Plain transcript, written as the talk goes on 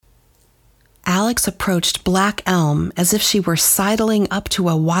Alex approached Black Elm as if she were sidling up to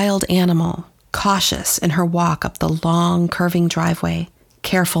a wild animal, cautious in her walk up the long, curving driveway,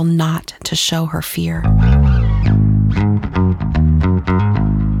 careful not to show her fear.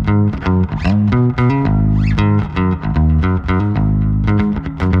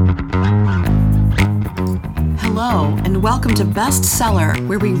 Hello, and welcome to Bestseller,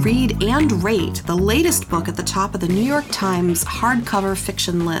 where we read and rate the latest book at the top of the New York Times hardcover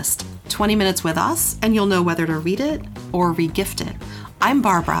fiction list. 20 minutes with us, and you'll know whether to read it or regift it. I'm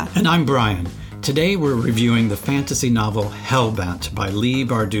Barbara. And I'm Brian. Today we're reviewing the fantasy novel Hellbent by Leigh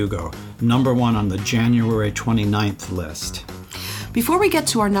Bardugo, number 1 on the January 29th list. Before we get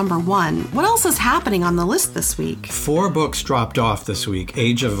to our number 1, what else is happening on the list this week? 4 books dropped off this week.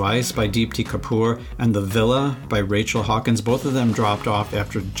 Age of Vice by Deepti Kapoor and The Villa by Rachel Hawkins. Both of them dropped off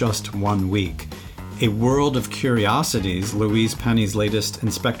after just 1 week. A World of Curiosities, Louise Penny's latest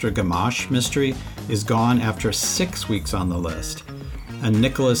Inspector Gamache mystery, is gone after 6 weeks on the list. And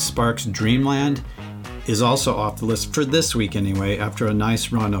Nicholas Sparks' Dreamland is also off the list, for this week anyway, after a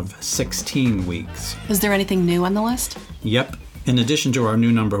nice run of 16 weeks. Is there anything new on the list? Yep. In addition to our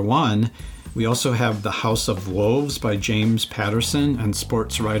new number 1, we also have The House of Wolves by James Patterson and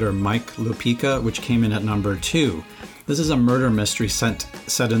sports writer Mike Lupica, which came in at number 2. This is a murder mystery set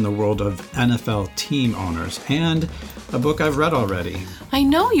in the world of NFL team owners, and a book I've read already. I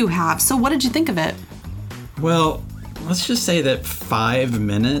know you have, so what did you think of it? Well, let's just say that 5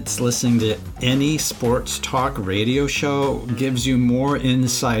 minutes listening to any sports talk radio show gives you more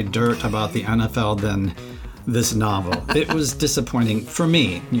inside dirt about the NFL than this novel. It was disappointing for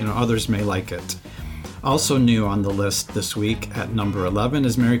me. Others may like it. Also new on the list this week at number 11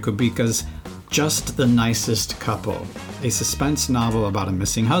 is Mary Kubica's Just the Nicest Couple, a suspense novel about a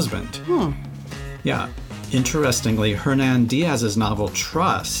missing husband. Yeah. Interestingly, Hernan Diaz's novel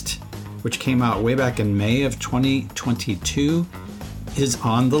Trust, which came out way back in May of 2022, is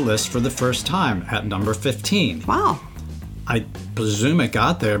on the list for the first time at number 15. Wow. I presume it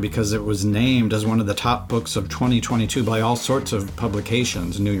got there because it was named as one of the top books of 2022 by all sorts of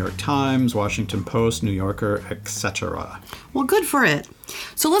publications, New York Times, Washington Post, New Yorker, etc. Well, good for it.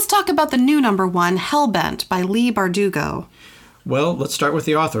 So let's talk about the new number 1, Hellbent by Leigh Bardugo. Well, let's start with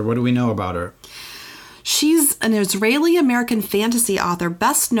the author. What do we know about her? She's an Israeli-American fantasy author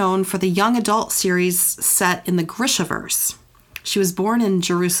best known for the young adult series set in the Grishaverse. She was born in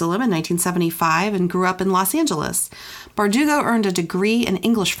Jerusalem in 1975 and grew up in Los Angeles. Bardugo earned a degree in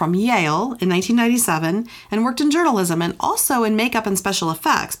English from Yale in 1997 and worked in journalism and also in makeup and special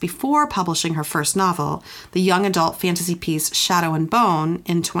effects before publishing her first novel, the young adult fantasy piece Shadow and Bone,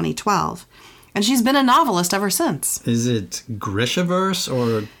 in 2012. And she's been a novelist ever since. Is it Grishaverse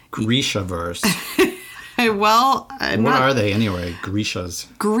or Grishaverse? Well, what are they anyway? Grishas.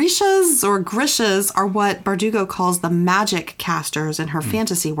 Grishas or Grishas are what Bardugo calls the magic casters in her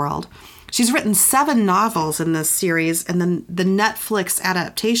fantasy world. She's written 7 novels in this series, and then the Netflix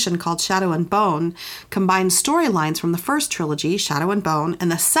adaptation called Shadow and Bone combines storylines from the first trilogy, Shadow and Bone,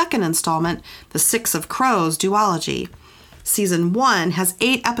 and the second installment, The Six of Crows duology. Season 1 has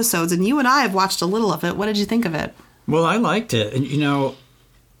 8 episodes, and you and I have watched a little of it. What did you think of it? Well, I liked it. And,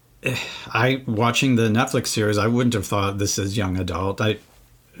 watching the Netflix series, I wouldn't have thought this is young adult.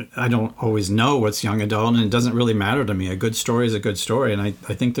 I don't always know what's young adult, and it doesn't really matter to me. A good story is a good story, and I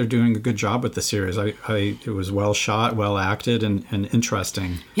think they're doing a good job with the series. It was well shot, well acted, and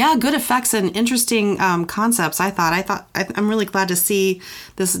interesting. Yeah, good effects and interesting concepts. I'm really glad to see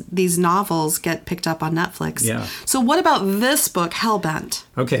these novels get picked up on Netflix. Yeah. So what about this book, Hellbent?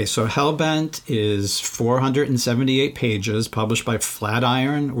 Okay, so Hellbent is 478 pages, published by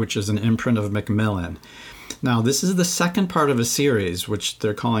Flatiron, which is an imprint of Macmillan. Now, this is the second part of a series, which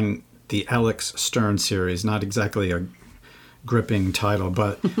they're calling the Alex Stern series. Not exactly a gripping title,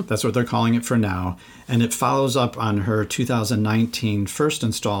 but that's what they're calling it for now. And it follows up on her 2019 first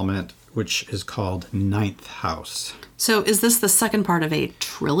installment, which is called Ninth House. So is this the second part of a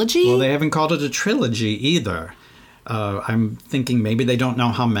trilogy? Well, they haven't called it a trilogy either. I'm thinking maybe they don't know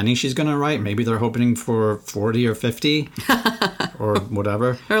how many she's going to write. Maybe they're hoping for 40 or 50 or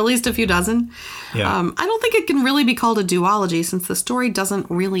whatever. Or at least a few dozen. Yeah. I don't think it can really be called a duology since the story doesn't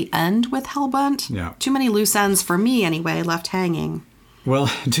really end with Hellbent. Yeah. Too many loose ends, for me anyway, left hanging. Well,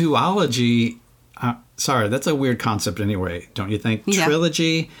 duology, that's a weird concept anyway, don't you think? Yeah.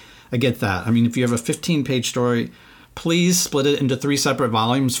 Trilogy, I get that. I mean, if you have a 15-page story, please split it into 3 separate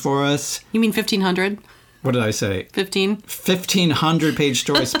volumes for us. You mean 1,500? What did I say? 15. 1,500-page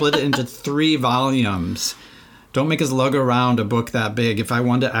story. Split it into 3 volumes. Don't make us lug around a book that big. If I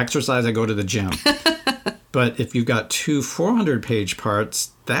want to exercise, I go to the gym. But if you've got two 400-page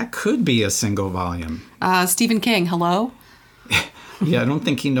parts, that could be a single volume. Stephen King, hello? Yeah, I don't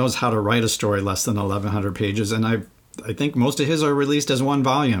think he knows how to write a story less than 1,100 pages, and I think most of his are released as one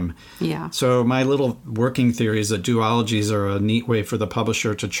volume. Yeah. So my little working theory is that duologies are a neat way for the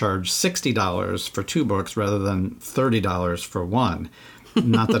publisher to charge $60 for 2 books rather than $30 for one.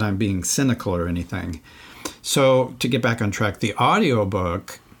 Not that I'm being cynical or anything. So to get back on track, the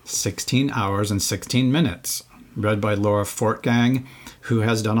audiobook, 16 hours and 16 minutes, read by Laura Fortgang, who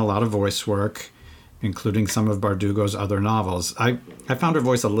has done a lot of voice work, including some of Bardugo's other novels. I found her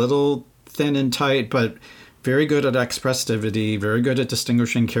voice a little thin and tight, but very good at expressivity, very good at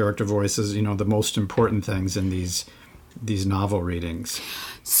distinguishing character voices, the most important things in these novel readings.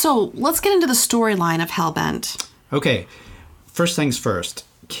 So let's get into the storyline of Hellbent. Okay, first things first.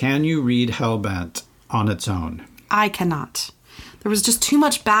 Can you read Hellbent on its own? I cannot. There was just too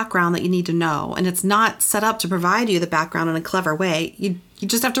much background that you need to know, and it's not set up to provide you the background in a clever way. You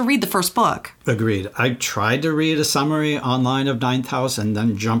just have to read the first book. Agreed. I tried to read a summary online of Ninth House and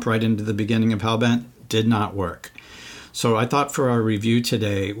then jump right into the beginning of Hellbent. Did not work. So I thought for our review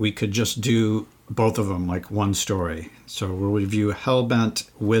today, we could just do both of them like one story. So we'll review Hellbent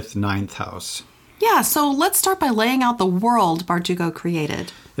with Ninth House. Yeah, so let's start by laying out the world Bardugo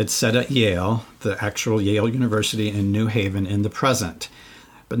created. It's set at Yale, the actual Yale University in New Haven in the present.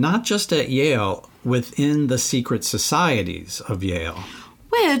 But not just at Yale, within the secret societies of Yale.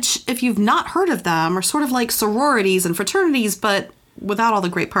 Which, if you've not heard of them, are sort of like sororities and fraternities, but without all the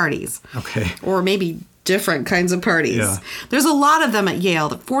great parties. Okay. Or maybe different kinds of parties. Yeah. There's a lot of them at Yale,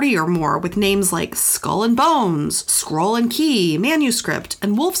 40 or more, with names like Skull and Bones, Scroll and Key, Manuscript,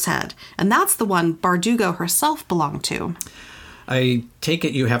 and Wolf's Head. And that's the one Bardugo herself belonged to. I take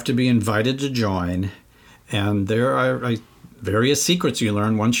it you have to be invited to join, and there are various secrets you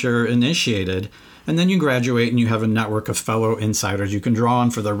learn once you're initiated, and then you graduate and you have a network of fellow insiders you can draw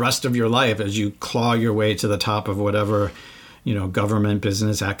on for the rest of your life as you claw your way to the top of whatever, government,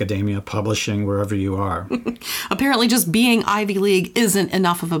 business, academia, publishing, wherever you are. Apparently just being Ivy League isn't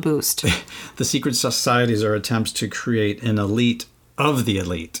enough of a boost. The secret societies are attempts to create an elite of the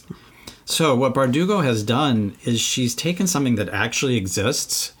elite. So what Bardugo has done is she's taken something that actually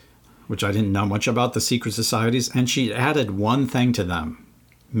exists, which I didn't know much about the secret societies, and she added one thing to them: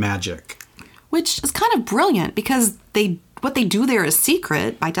 magic. Which is kind of brilliant because what they do there is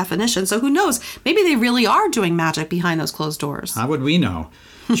secret by definition. So who knows? Maybe they really are doing magic behind those closed doors. How would we know?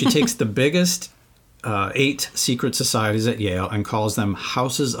 She takes the biggest 8 secret societies at Yale and calls them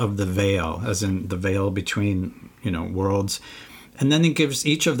Houses of the Veil, as in the veil between, worlds. And then it gives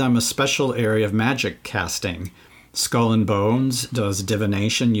each of them a special area of magic casting. Skull and Bones does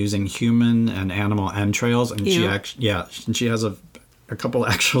divination using human and animal entrails. And she has a couple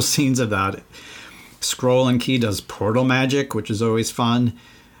actual scenes of that. Scroll and Key does portal magic, which is always fun.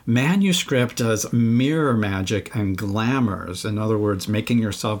 Manuscript does mirror magic and glamours. In other words, making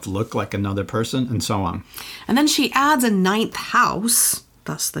yourself look like another person, and so on. And then she adds a 9th house,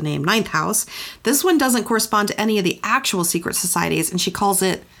 thus the name 9th house. This one doesn't correspond to any of the actual secret societies, and she calls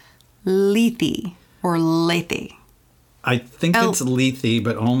it Lethe, or Lethe. I think it's Lethe,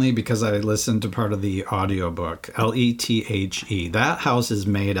 but only because I listened to part of the audiobook. Lethe. That house is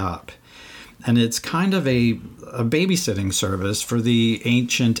made up. And it's kind of a babysitting service for the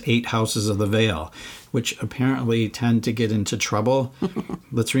ancient 8 houses of the Veil, which apparently tend to get into trouble.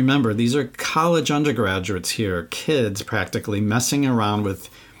 Let's remember, these are college undergraduates here, kids practically, messing around with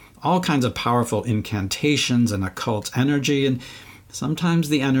all kinds of powerful incantations and occult energy, and sometimes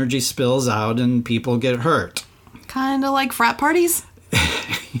the energy spills out and people get hurt. Kind of like frat parties?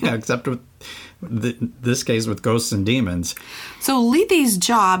 Yeah, except with this case with ghosts and demons. So Lethe's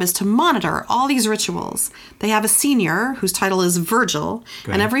job is to monitor all these rituals. They have a senior whose title is Virgil,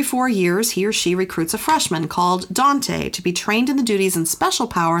 and every 4 years he or she recruits a freshman called Dante to be trained in the duties and special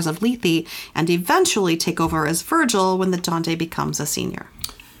powers of Lethe and eventually take over as Virgil when the Dante becomes a senior.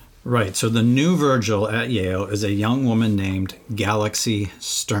 Right, so the new Virgil at Yale is a young woman named Galaxy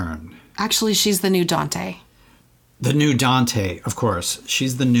Stern. Actually, she's the new Dante. The new Dante, of course.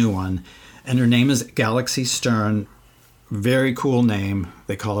 She's the new one. And her name is Galaxy Stern. Very cool name.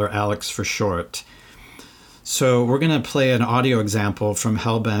 They call her Alex for short. So we're going to play an audio example from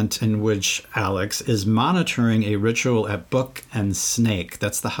Hellbent in which Alex is monitoring a ritual at Book and Snake.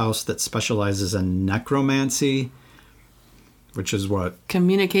 That's the house that specializes in necromancy, which is what?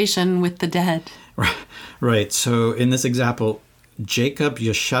 Communication with the dead. Right. So in this example, Jacob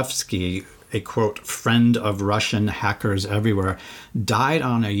Yashevsky, a, quote, friend of Russian hackers everywhere, died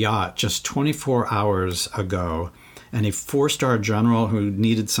on a yacht just 24 hours ago. And a 4-star general who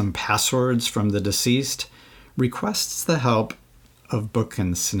needed some passwords from the deceased requests the help of Book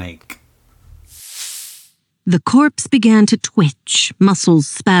and Snake. The corpse began to twitch, muscles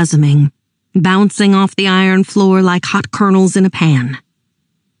spasming, bouncing off the iron floor like hot kernels in a pan.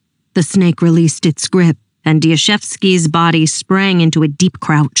 The snake released its grip, and Diashevsky's body sprang into a deep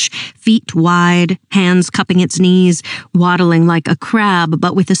crouch, feet wide, hands cupping its knees, waddling like a crab,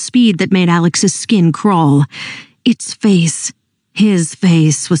 but with a speed that made Alex's skin crawl. Its face, his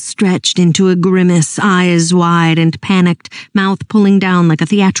face, was stretched into a grimace, eyes wide and panicked, mouth pulling down like a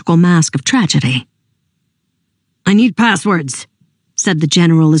theatrical mask of tragedy. "I need passwords," said the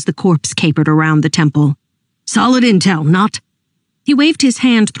general as the corpse capered around the temple. "Solid intel, not..." He waved his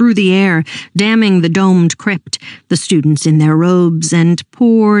hand through the air, damning the domed crypt, the students in their robes, and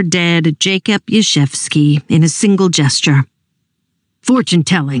poor dead Jacob Yashevsky in a single gesture.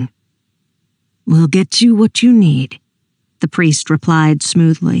 "Fortune-telling." "We'll get you what you need," the priest replied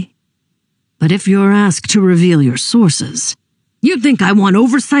smoothly. "But if you're asked to reveal your sources, you think I want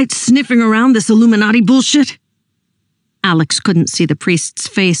oversight sniffing around this Illuminati bullshit?" Alex couldn't see the priest's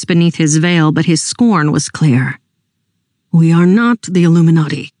face beneath his veil, but his scorn was clear. "We are not the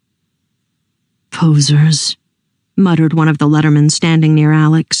Illuminati." "Posers," muttered one of the lettermen standing near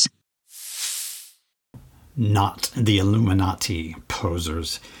Alex. Not the Illuminati,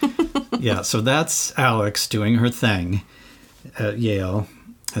 posers. Yeah, so that's Alex doing her thing at Yale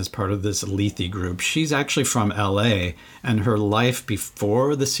as part of this Leigh group. She's actually from LA, and her life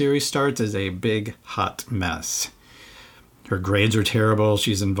before the series starts is a big, hot mess. Her grades are terrible.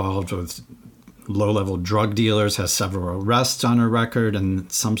 She's involved with low-level drug dealers, has several arrests on her record, and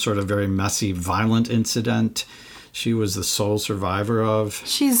some sort of very messy, violent incident she was the sole survivor of.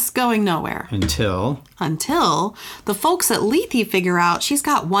 She's going nowhere. Until the folks at Leigh figure out she's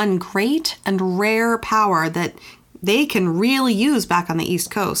got one great and rare power that they can really use back on the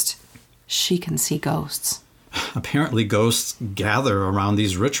East Coast. She can see ghosts. Apparently ghosts gather around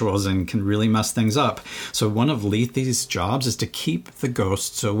these rituals and can really mess things up. So one of Leigh's jobs is to keep the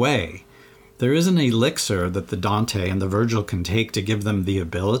ghosts away. There is an elixir that the Dante and the Virgil can take to give them the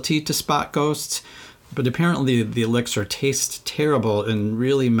ability to spot ghosts, but apparently the elixir tastes terrible and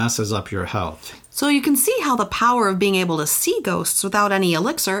really messes up your health. So you can see how the power of being able to see ghosts without any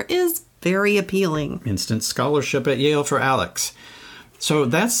elixir is very appealing. Instant scholarship at Yale for Alex. So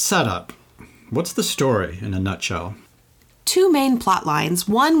that's set up. What's the story in a nutshell? Two main plot lines,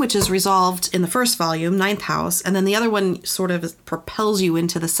 one which is resolved in the first volume, Ninth House, and then the other one sort of propels you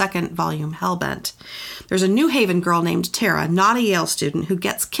into the second volume, Hellbent. There's a New Haven girl named Tara, not a Yale student, who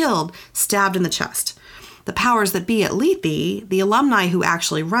gets killed, stabbed in the chest. The powers that be at Leigh, the alumni who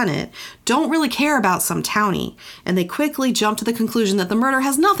actually run it, don't really care about some townie, and they quickly jump to the conclusion that the murder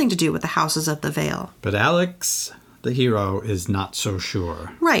has nothing to do with the Houses of the Vale. But Alex, the hero, is not so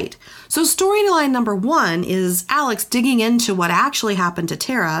sure. Right. So storyline number one is Alex digging into what actually happened to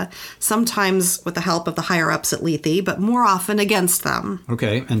Tara, sometimes with the help of the higher-ups at Leigh, but more often against them.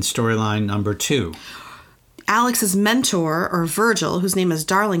 Okay, and storyline number two. Alex's mentor, or Virgil, whose name is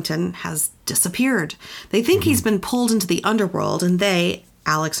Darlington, has disappeared. They think he's been pulled into the underworld, and they,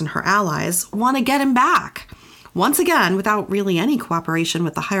 Alex and her allies, want to get him back. Once again, without really any cooperation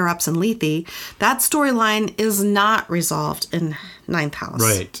with the higher-ups in Leigh, that storyline is not resolved in Ninth House.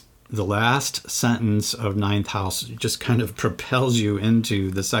 Right. The last sentence of Ninth House just kind of propels you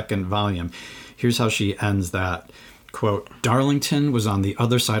into the second volume. Here's how she ends that. Quote, "Darlington was on the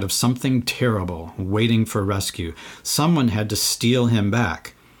other side of something terrible, waiting for rescue. Someone had to steal him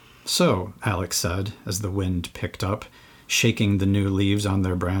back." "So," Alex said, as the wind picked up, shaking the new leaves on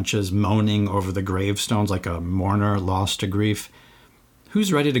their branches, moaning over the gravestones like a mourner lost to grief,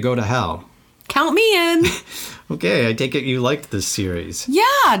 "who's ready to go to hell?" Count me in. Okay, I take it you liked this series.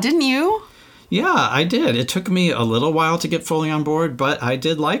 Yeah, didn't you? Yeah, I did. It took me a little while to get fully on board, but I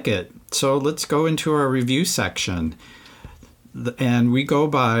did like it. So let's go into our review section. And we go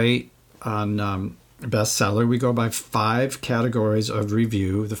by, on bestseller, we go by 5 categories of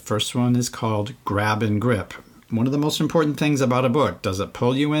review. The first one is called Grab and Grip. One of the most important things about a book. Does it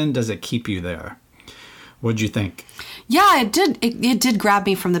pull you in? Does it keep you there? What'd you think? Yeah, it did. It did grab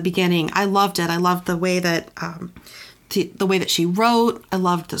me from the beginning. I loved it. I loved the way that the way that she wrote. I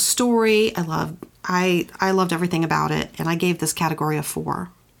loved the story. I loved everything about it, and I gave this category a 4.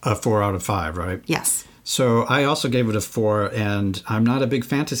 A 4 out of 5, right? Yes. So I also gave it a 4, and I'm not a big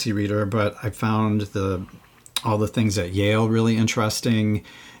fantasy reader, but I found all the things at Yale really interesting,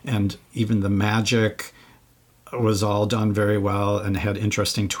 and even the magic was all done very well and had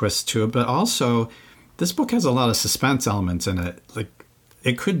interesting twists to it. But also, this book has a lot of suspense elements in it. Like,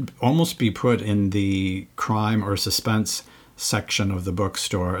 it could almost be put in the crime or suspense section of the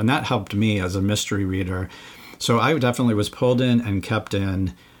bookstore, and that helped me as a mystery reader. So I definitely was pulled in and kept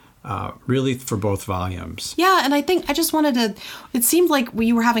in, really for both volumes. Yeah, and I think I just wanted to, it seemed like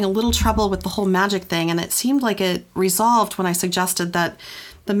we were having a little trouble with the whole magic thing, and it seemed like it resolved when I suggested that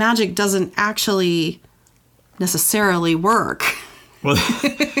the magic doesn't actually necessarily work. Well,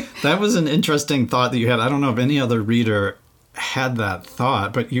 that was an interesting thought that you had. I don't know if any other reader had that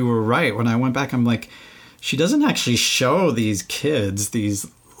thought, but you were right. When I went back, I'm like, she doesn't actually show these kids, these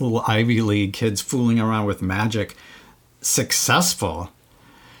little Ivy League kids fooling around with magic, successful.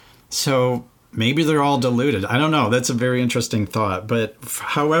 So maybe they're all deluded. I don't know. That's a very interesting thought. But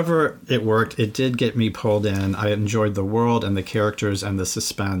however it worked, it did get me pulled in. I enjoyed the world and the characters and the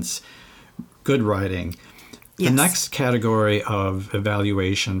suspense. Good writing. Yes. The next category of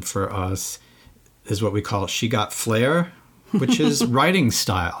evaluation for us is what we call She Got Flair, which is writing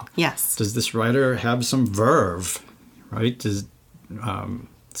style. Yes. Does this writer have some verve, right? Does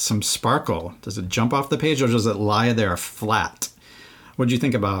some sparkle? Does it jump off the page or does it lie there flat? What do you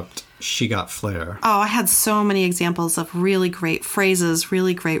think about She Got Flair? Oh, I had so many examples of really great phrases,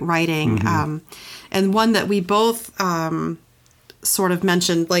 really great writing. Mm-hmm. And one that we both sort of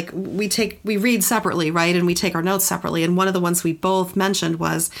mentioned, like we read separately, right? And we take our notes separately. And one of the ones we both mentioned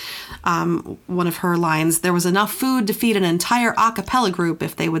was one of her lines, "There was enough food to feed an entire a cappella group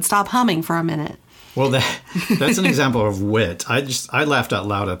if they would stop humming for a minute." Well, that's an example of wit. I laughed out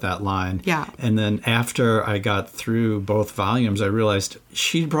loud at that line. Yeah. And then after I got through both volumes, I realized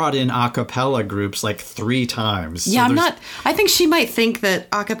she brought in a cappella groups like 3 times. Yeah, So I think she might think that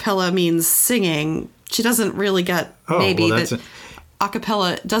a cappella means singing. She doesn't really get that a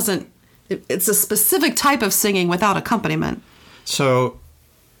cappella doesn't, it's a specific type of singing without accompaniment. So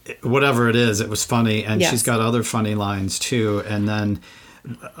whatever it is, it was funny. And Yes. she's got other funny lines too. And then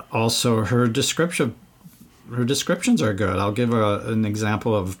also her descriptions are good. I'll give an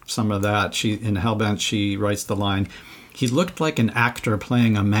example of some of that. In Hellbent, she writes the line, "He looked like an actor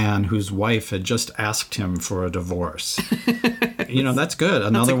playing a man whose wife had just asked him for a divorce." That's good.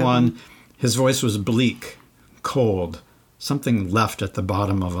 Another one, his voice was bleak, cold, something left at the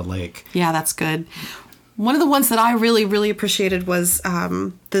bottom of a lake. Yeah, that's good. One of the ones that I really, really appreciated was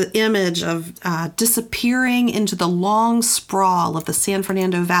the image of disappearing into the long sprawl of the San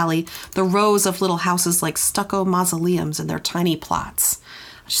Fernando Valley, the rows of little houses like stucco mausoleums in their tiny plots.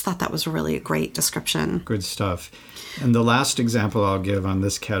 I just thought that was really a great description. Good stuff. And the last example I'll give on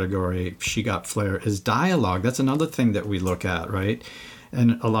this category, She Got Flair, is dialogue. That's another thing that we look at, right?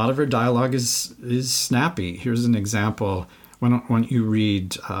 And a lot of her dialogue is snappy. Here's an example. When you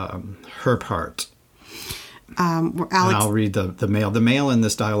read her part. And I'll read the male. The male in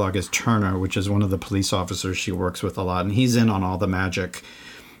this dialogue is Turner, which is one of the police officers she works with a lot. And he's in on all the magic,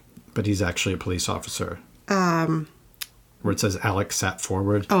 but he's actually a police officer. Where it says Alex sat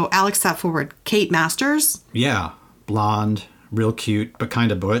forward. Oh, Alex sat forward. Kate Masters? Yeah. Blonde, real cute, but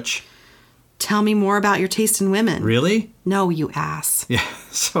kind of butch. Tell me more about your taste in women. Really? No, you ass. Yeah.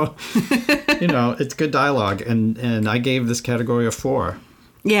 So, it's good dialogue. And I gave this category a 4.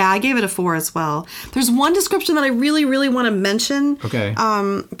 Yeah, I gave it a 4 as well. There's one description that I really, really want to mention. Okay.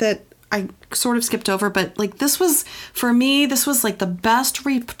 That I sort of skipped over, but like this was like the best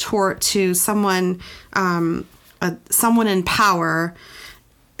retort to someone in power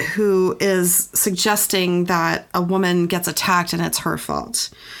who is suggesting that a woman gets attacked and it's her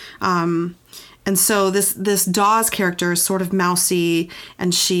fault. And so this Dawes character is sort of mousy,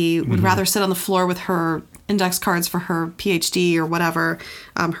 and she would rather sit on the floor with her index cards for her PhD or whatever,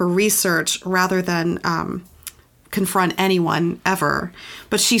 her research, rather than confront anyone ever.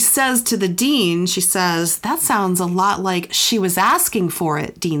 But she says to the dean, "That sounds a lot like she was asking for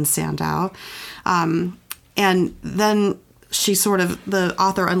it, Dean Sandow." And then the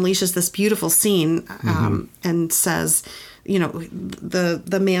author unleashes this beautiful scene and says,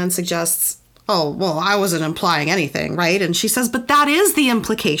 the man suggests, "Oh, well, I wasn't implying anything, right?" And she says, "But that is the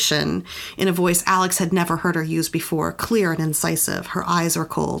implication," in a voice Alex had never heard her use before, clear and incisive. Her eyes are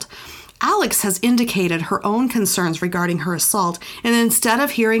cold. Alex has indicated her own concerns regarding her assault, and instead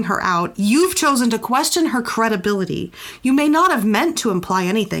of hearing her out, you've chosen to question her credibility. You may not have meant to imply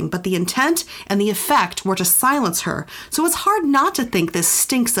anything, but the intent and the effect were to silence her. So it's hard not to think this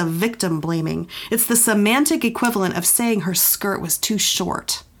stinks of victim blaming. It's the semantic equivalent of saying her skirt was too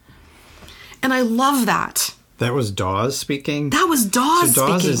short. And I love that. That was Dawes speaking? That was Dawes speaking.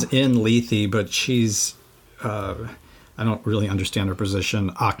 Dawes is in Lethe, but she's... I don't really understand her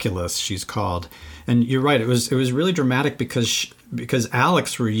position. Oculus, she's called. And you're right. It was really dramatic because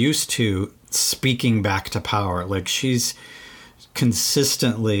Alex were used to speaking back to power. Like she's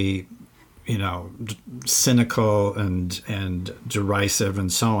consistently cynical and derisive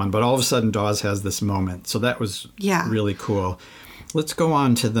and so on. But all of a sudden, Dawes has this moment. So that was really cool. Let's go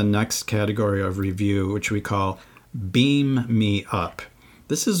on to the next category of review, which we call Beam Me Up.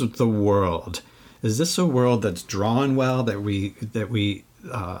 This is the world. Is this a world that's drawn well, that we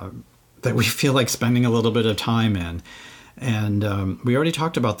feel like spending a little bit of time in? And we already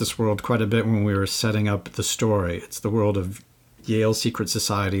talked about this world quite a bit when we were setting up the story. It's the world of Yale secret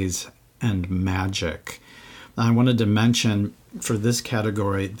societies and magic. I wanted to mention for this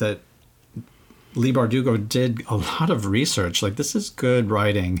category that Leigh Bardugo did a lot of research. Like, this is good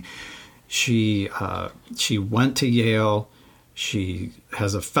writing. She went to Yale. She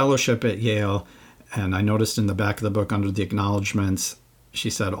has a fellowship at Yale. And I noticed in the back of the book under the acknowledgments, she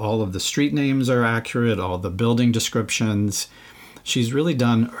said all of the street names are accurate, all the building descriptions. She's really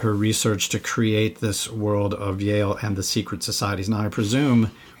done her research to create this world of Yale and the secret societies. Now, I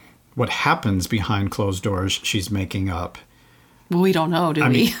presume what happens behind closed doors she's making up. Well, we don't know, do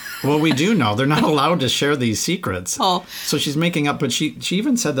we? Well, we do know. They're not allowed to share these secrets. Oh. So she's making up, but she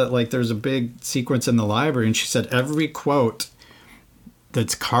even said that, like, there's a big sequence in the library, and she said every quote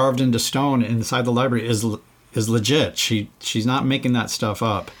that's carved into stone inside the library is legit. She's not making that stuff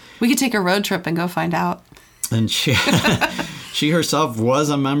up. We could take a road trip and go find out. And she herself was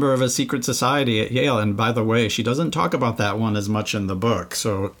a member of a secret society at Yale. And by the way, she doesn't talk about that one as much in the book.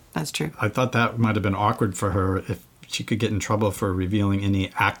 So that's true. I thought that might have been awkward for her if she could get in trouble for revealing any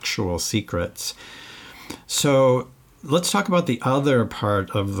actual secrets. So let's talk about the other part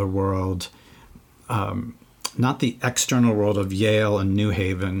of the world, not the external world of Yale and New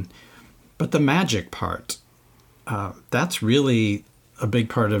Haven, but the magic part. That's really a big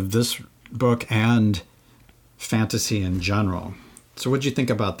part of this book and fantasy in general. So what did you think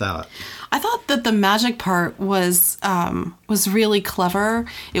about that? I thought that the magic part was really clever.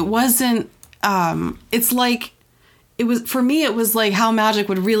 It wasn't. It's like it was for me. It was like how magic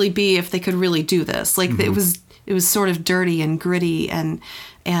would really be if they could really do this. Like it was sort of dirty and gritty, and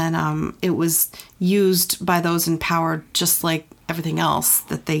it was used by those in power just like everything else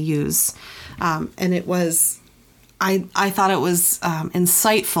that they use. And it was. I thought it was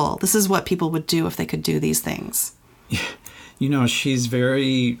insightful. This is what people would do if they could do these things. You know, she's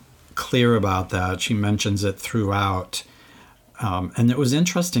very clear about that. She mentions it throughout. And it was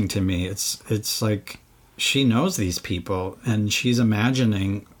interesting to me. It's like she knows these people, and she's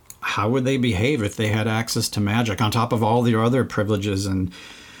imagining how would they behave if they had access to magic on top of all their other privileges and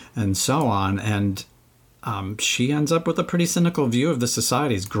so on. And she ends up with a pretty cynical view of the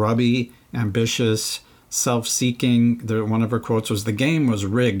societies. Grubby, ambitious, self-seeking. One of her quotes was, "The game was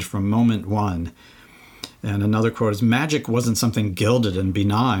rigged from moment one." And another quote is, "Magic wasn't something gilded and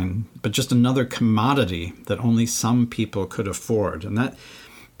benign, but just another commodity that only some people could afford." And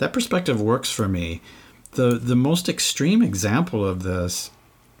that perspective works for me. The most extreme example of this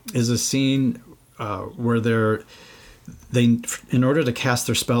is a scene where they in order to cast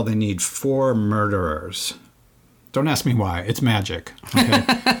their spell, they need 4 murderers. Don't ask me why. It's magic. Okay?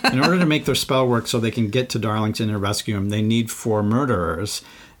 In order to make their spell work so they can get to Darlington and rescue him, they need 4 murderers.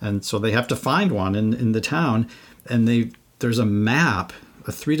 And so they have to find one in the town. And there's a map,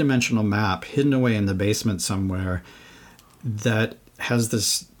 a 3-dimensional map hidden away in the basement somewhere that has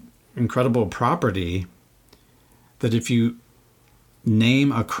this incredible property that if you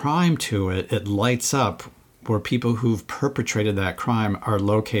name a crime to it, it lights up where people who've perpetrated that crime are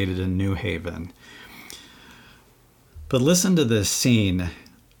located in New Haven. But listen to this scene,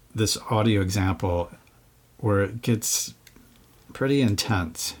 this audio example, where it gets pretty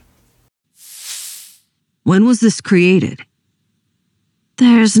intense. When was this created?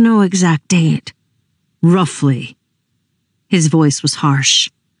 There's no exact date. Roughly. His voice was harsh.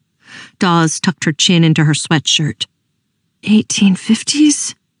 Dawes tucked her chin into her sweatshirt.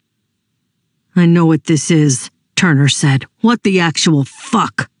 1850s? I know what this is, Turner said. What the actual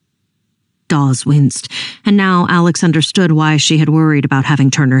fuck? Dawes winced, and now Alex understood why she had worried about having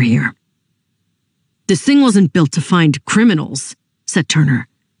Turner here. This thing wasn't built to find criminals, said Turner.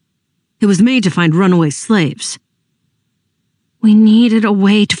 It was made to find runaway slaves. We needed a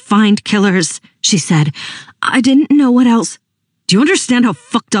way to find killers, she said. I didn't know what else. Do you understand how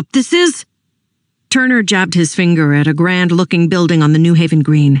fucked up this is? Turner jabbed his finger at a grand-looking building on the New Haven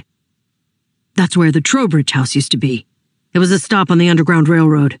Green. That's where the Trowbridge house used to be. It was a stop on the Underground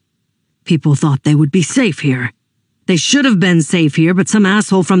Railroad. People thought they would be safe here. They should have been safe here, but some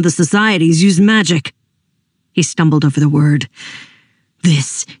asshole from the societies used magic. He stumbled over the word.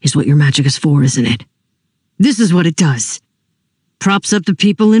 This is what your magic is for, isn't it? This is what it does. Props up the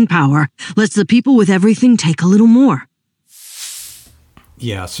people in power, lets the people with everything take a little more.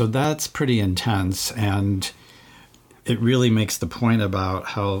 Yeah, so that's pretty intense, and it really makes the point about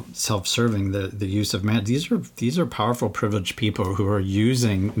how self-serving the use of magic. These are powerful, privileged people who are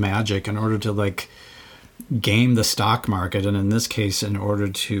using magic in order to like game the stock market, and in this case, in order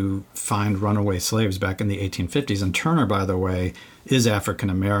to find runaway slaves back in the 1850s. And Turner, by the way, is African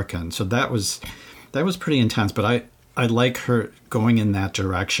American, so that was pretty intense. But I like her going in that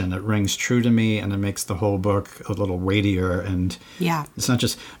direction. It rings true to me, and it makes the whole book a little weightier. And yeah, it's not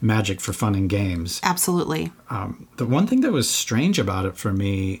just magic for fun and games. Absolutely. The one thing that was strange about it for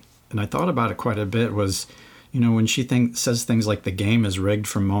me, and I thought about it quite a bit, was, when she says things like the game is rigged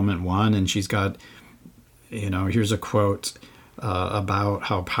from moment one, and she's got, here's a quote about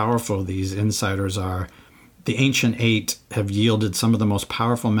how powerful these insiders are. The ancient eight have yielded some of the most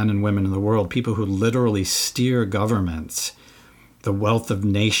powerful men and women in the world, people who literally steer governments, the wealth of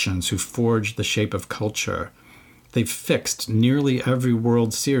nations, who forge the shape of culture. They've fixed nearly every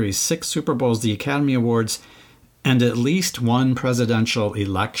World Series, 6 Super Bowls, the Academy Awards, and at least 1 presidential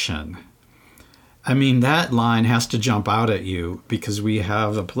election. I mean, that line has to jump out at you, because we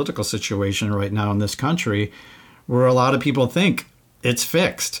have a political situation right now in this country where a lot of people think it's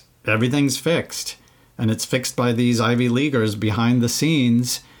fixed. Everything's fixed. And it's fixed by these Ivy Leaguers behind the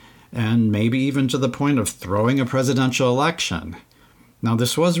scenes, and maybe even to the point of throwing a presidential election. Now,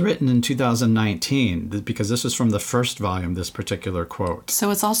 this was written in 2019, because this is from the first volume, this particular quote. So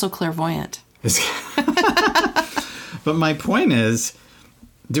it's also clairvoyant. But my point is,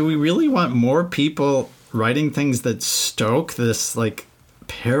 do we really want more people writing things that stoke this, like,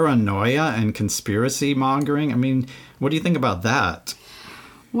 paranoia and conspiracy mongering? I mean, what do you think about that?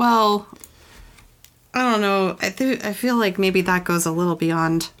 Well, I don't know. I feel like maybe that goes a little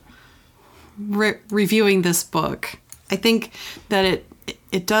beyond reviewing this book. I think that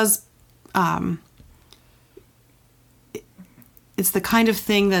it does. It's the kind of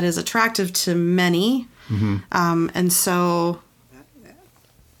thing that is attractive to many, and so.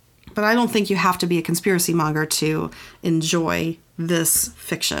 But I don't think you have to be a conspiracy monger to enjoy this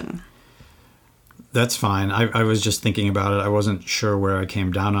fiction. That's fine. I was just thinking about it. I wasn't sure where I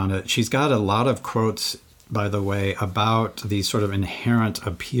came down on it. She's got a lot of quotes, by the way, about the sort of inherent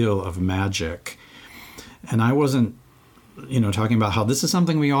appeal of magic. And I wasn't, talking about how this is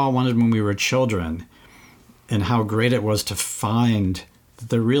something we all wanted when we were children, and how great it was to find that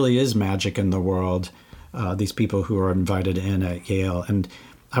there really is magic in the world, these people who are invited in at Yale. And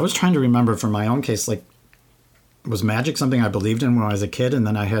I was trying to remember for my own case, like, was magic something I believed in when I was a kid, and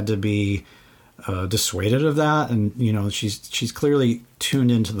then I had to be dissuaded of that? And she's clearly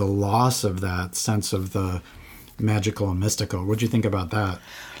tuned into the loss of that sense of the magical and mystical. What do you think about that?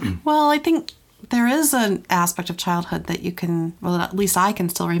 Well, I think there is an aspect of childhood that you can, well, at least I can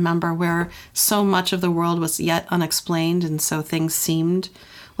still remember, where so much of the world was yet unexplained, and so things seemed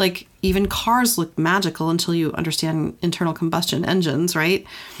like even cars look magical until you understand internal combustion engines, right?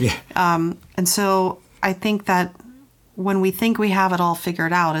 Yeah. And so I think that when we think we have it all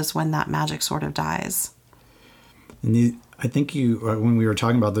figured out is when that magic sort of dies. And I think when we were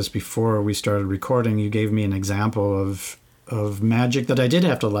talking about this before we started recording, you gave me an example of magic that I did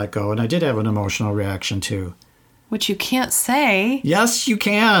have to let go, and I did have an emotional reaction to. Which you can't say. Yes, you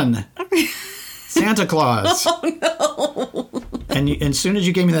can. Santa Claus. Oh, no. And as soon as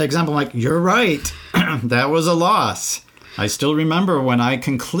you gave me that example, I'm like, you're right. That was a loss. I still remember when I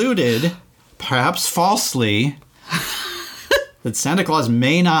concluded, perhaps falsely, that Santa Claus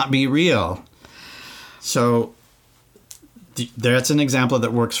may not be real. So that's an example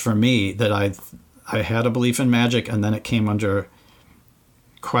that works for me, that I had a belief in magic, and then it came under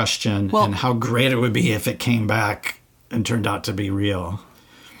question, and how great it would be if it came back and turned out to be real.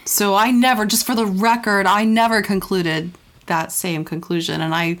 So just for the record, I never concluded that same conclusion.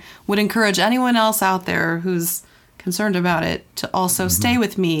 And I would encourage anyone else out there who's concerned about it to also stay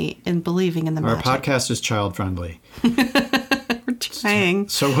with me in believing in the magic. Our podcast is child-friendly. We're trying.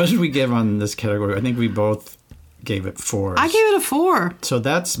 So what did we give on this category? I think we both gave it 4s. I gave it a 4. So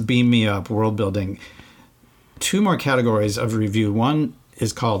that's Beam Me Up, world building. 2 more categories of review. One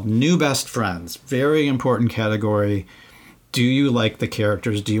is called New Best Friends. Very important category. Do you like the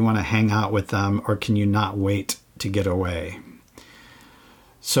characters? Do you want to hang out with them? Or can you not wait to get away?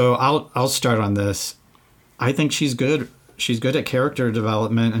 So I'll start on this. I think she's good. She's good at character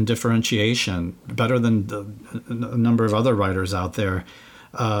development and differentiation, better than a number of other writers out there.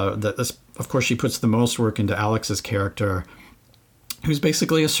 Of course, she puts the most work into Alex's character, who's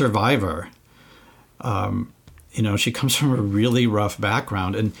basically a survivor. She comes from a really rough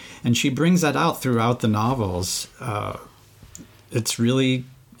background, and she brings that out throughout the novels. It's really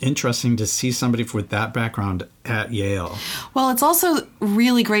interesting to see somebody with that background at Yale. Well, it's also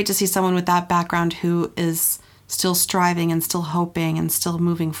really great to see someone with that background who is still striving and still hoping and still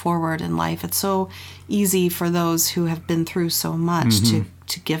moving forward in life. It's so easy for those who have been through so much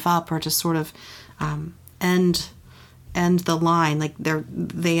to give up or to sort of end the line. Like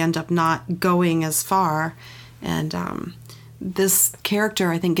they end up not going as far. And this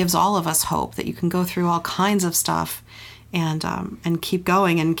character, I think, gives all of us hope that you can go through all kinds of stuff and keep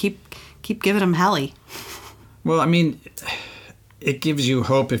going and keep giving them helly. Well, I mean, it gives you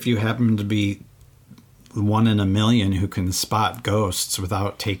hope if you happen to be one in a million who can spot ghosts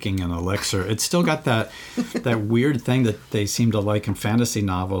without taking an elixir. It's still got that weird thing that they seem to like in fantasy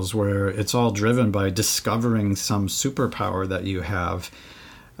novels, where it's all driven by discovering some superpower that you have.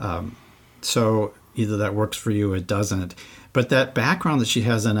 So either that works for you or it doesn't. But that background that she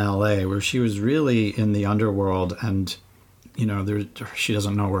has in LA, where she was really in the underworld, and she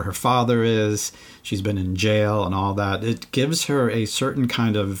doesn't know where her father is, she's been in jail and all that, it gives her a certain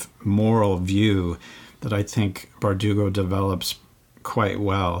kind of moral view that I think Bardugo develops quite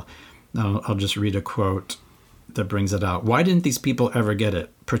well. Now, I'll just read a quote that brings it out. "Why didn't these people ever get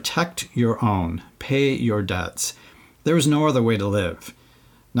it? Protect your own. Pay your debts. There is no other way to live.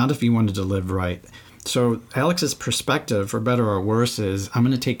 Not if you wanted to live right." So Alex's perspective, for better or worse, is I'm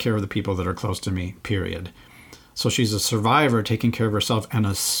going to take care of the people that are close to me, period. So she's a survivor taking care of herself and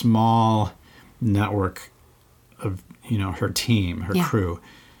a small network of, her team, her crew.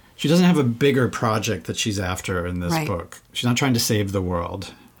 She doesn't have a bigger project that she's after in this book. She's not trying to save the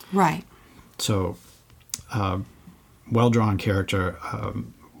world. Right. So, well-drawn character.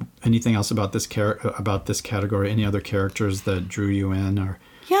 Anything else about this category? Any other characters that drew you in? Or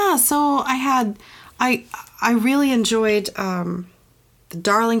yeah. So I really enjoyed the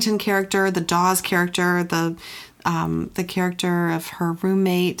Darlington character, the Dawes character, the character of her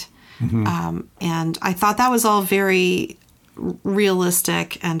roommate, and I thought that was all very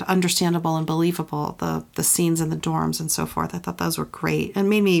realistic and understandable and believable. The scenes in the dorms and so forth. I thought those were great and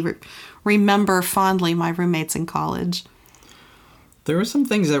made me remember fondly my roommates in college. There were some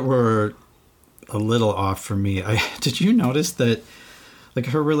things that were a little off for me. Did you notice that, like,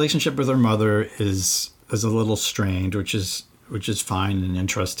 her relationship with her mother is a little strained, which is fine and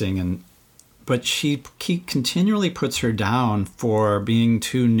interesting, but she continually puts her down for being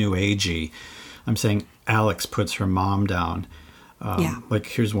too new agey. I'm saying Alex puts her mom down. Like,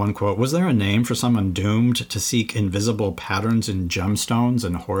 here's one quote. "Was there a name for someone doomed to seek invisible patterns in gemstones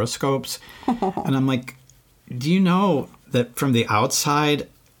and horoscopes?" And I'm like, do you know that from the outside,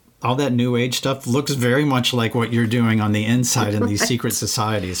 all that new age stuff looks very much like what you're doing on the inside in these secret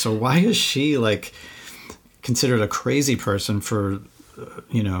societies? So why is she, like, considered a crazy person for,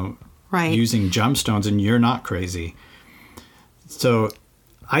 using gemstones, and you're not crazy? So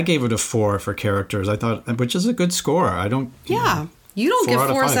I gave it a 4 for characters. I thought, which is a good score. I don't. Yeah. You don't give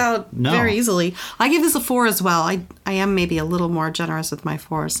 4s out very easily. I give this a 4 as well. I am maybe a little more generous with my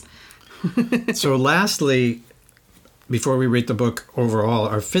 4s. So lastly, before we rate the book overall,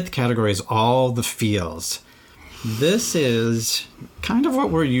 our 5th category is all the feels. This is kind of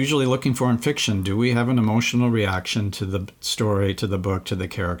what we're usually looking for in fiction. Do we have an emotional reaction to the story, to the book, to the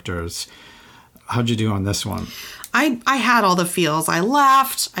characters? How'd you do on this one? I had all the feels. I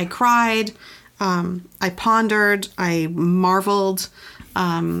laughed, I cried, I pondered, I marveled,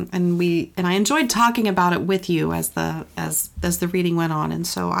 and I enjoyed talking about it with you as the reading went on. And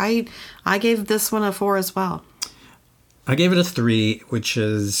so I gave this one a 4 as well. I gave it a 3, which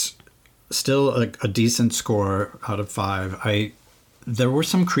is still a decent score out of 5. There were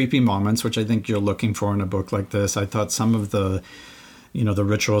some creepy moments, which I think you're looking for in a book like this. I thought some of the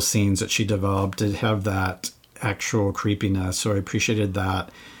ritual scenes that she developed did have that actual creepiness, so I appreciated that.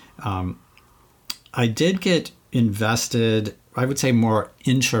 I did get invested, I would say more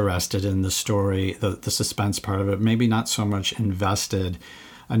interested in the story, the suspense part of it, maybe not so much invested.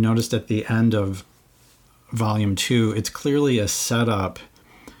 I noticed at the end of Volume 2, it's clearly a setup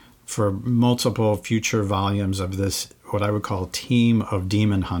for multiple future volumes of this, what I would call team of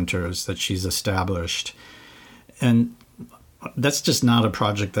demon hunters that she's established. And that's just not a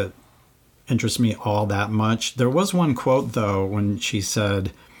project that interests me all that much. There was one quote, though, when she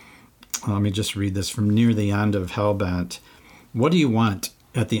said, let me just read this from near the end of Hellbent. "What do you want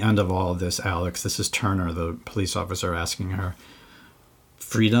at the end of all of this, Alex?" This is Turner, the police officer, asking her.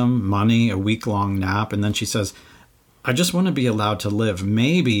 "Freedom, money, a week-long nap." And then she says, "I just want to be allowed to live.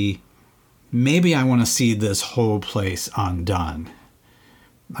 Maybe I want to see this whole place undone."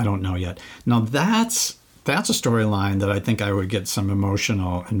 I don't know yet. Now that's a storyline that I think I would get some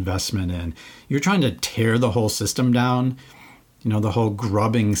emotional investment in. You're trying to tear the whole system down, the whole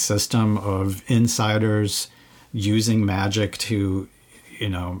grubbing system of insiders using magic to,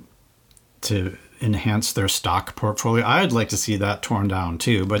 to enhance their stock portfolio. I'd like to see that torn down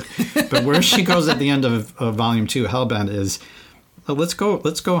too. But where she goes at the end of Volume 2, Hellbent, is let's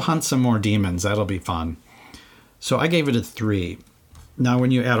go hunt some more demons. That'll be fun. So I gave it a 3. Now,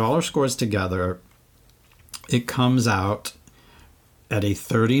 when you add all our scores together, it comes out at a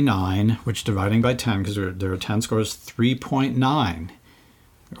 39, which dividing by 10, because there are 10 scores, 3.9,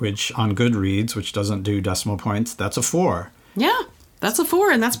 which on Goodreads, which doesn't do decimal points, that's a 4. Yeah, that's a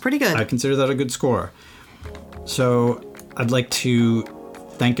 4, and that's pretty good. I consider that a good score. So I'd like to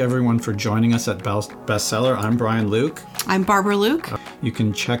thank everyone for joining us at Bestseller. I'm Brian Luke. I'm Barbara Luke. You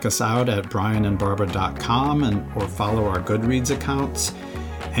can check us out at brianandbarbara.com or follow our Goodreads accounts.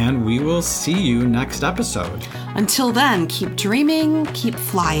 And we will see you next episode. Until then, keep dreaming, keep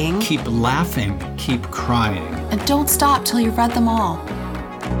flying. Keep laughing, keep crying. And don't stop till you've read them all.